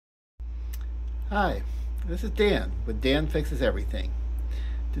Hi, this is Dan with Dan Fixes Everything.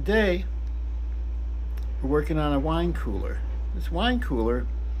 Today we're working on a wine cooler. This wine cooler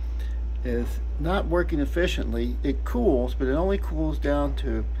is not working efficiently. It cools, but it only cools down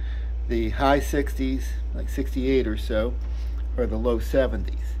to the high 60s, like 68 or so, or the low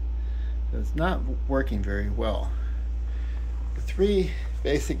 70s. So it's not working very well. The three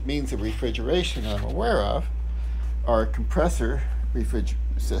basic means of refrigeration I'm aware of are compressor refrigeration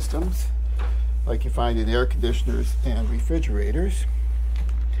systems, like you find in air conditioners and refrigerators.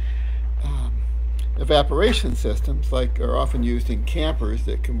 Evaporation systems, like are often used in campers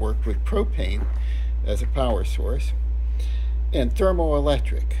that can work with propane as a power source. And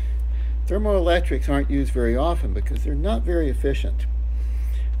thermoelectric. Thermoelectrics aren't used very often because they're not very efficient.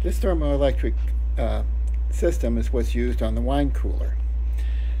 This thermoelectric system is what's used on the wine cooler.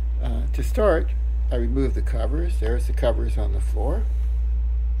 To start, I remove the covers. There's the covers on the floor.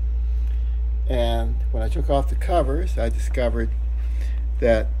 And when I took off the covers, I discovered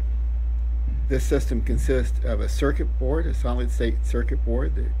that this system consists of a circuit board, a solid-state circuit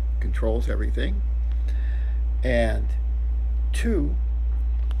board that controls everything, and two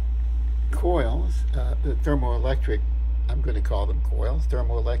coils, the thermoelectric, I'm going to call them coils,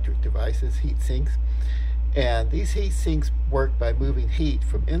 thermoelectric devices, heat sinks. And these heat sinks work by moving heat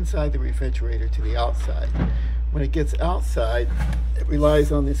from inside the refrigerator to the outside. When it gets outside, it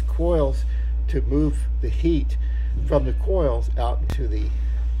relies on these coils to move the heat from the coils out into the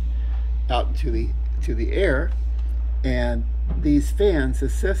air, and these fans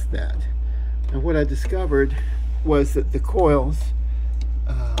assist that. And what I discovered was that the coils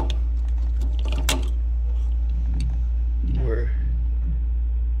were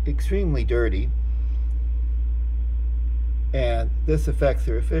extremely dirty, and this affects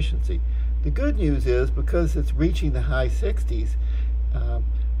their efficiency. The good news is, because it's reaching the high 60s,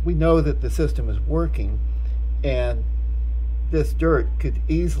 we know that the system is working, and this dirt could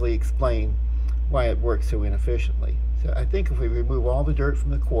easily explain why it works so inefficiently. So I think if we remove all the dirt from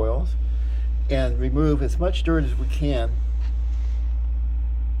the coils and remove as much dirt as we can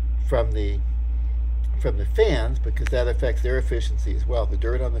from the fans, because that affects their efficiency as well. The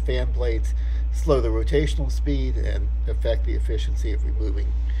dirt on the fan blades slow the rotational speed and affect the efficiency of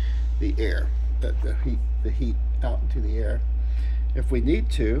removing the air, the heat out into the air. If we need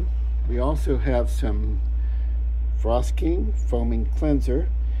to, we also have some Frost King foaming cleanser.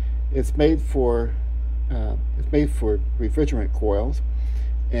 It's made for refrigerant coils,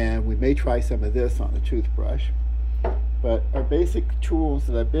 and we may try some of this on a toothbrush. But our basic tools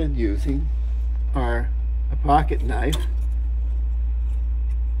that I've been using are a pocket knife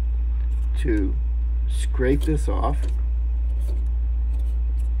to scrape this off,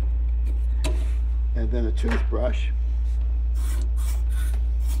 and then a toothbrush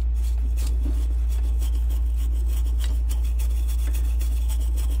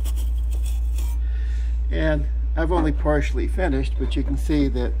and I've only partially finished, but you can see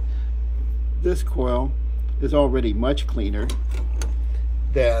that this coil is already much cleaner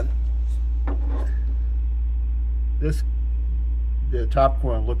than this. The top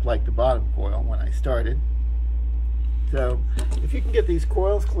coil looked like the bottom coil when I started. So if you can get these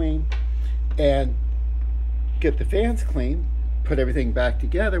coils clean and get the fans clean, put everything back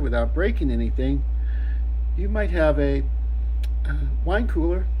together without breaking anything, you might have a wine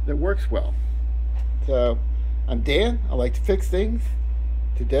cooler that works well. So I'm Dan. I like to fix things.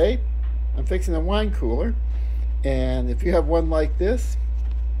 Today I'm fixing a wine cooler, and if you have one like this,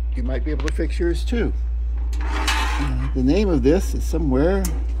 you might be able to fix yours too. The name of this is somewhere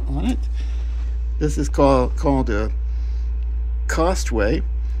on it. This is called a Costway.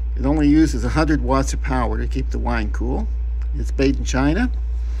 It only uses 100 watts of power to keep the wine cool. It's made in China,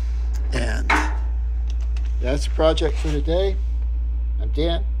 and that's the project for today. I'm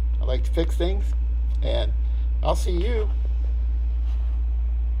Dan. I like to fix things, and I'll see you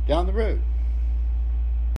down the road.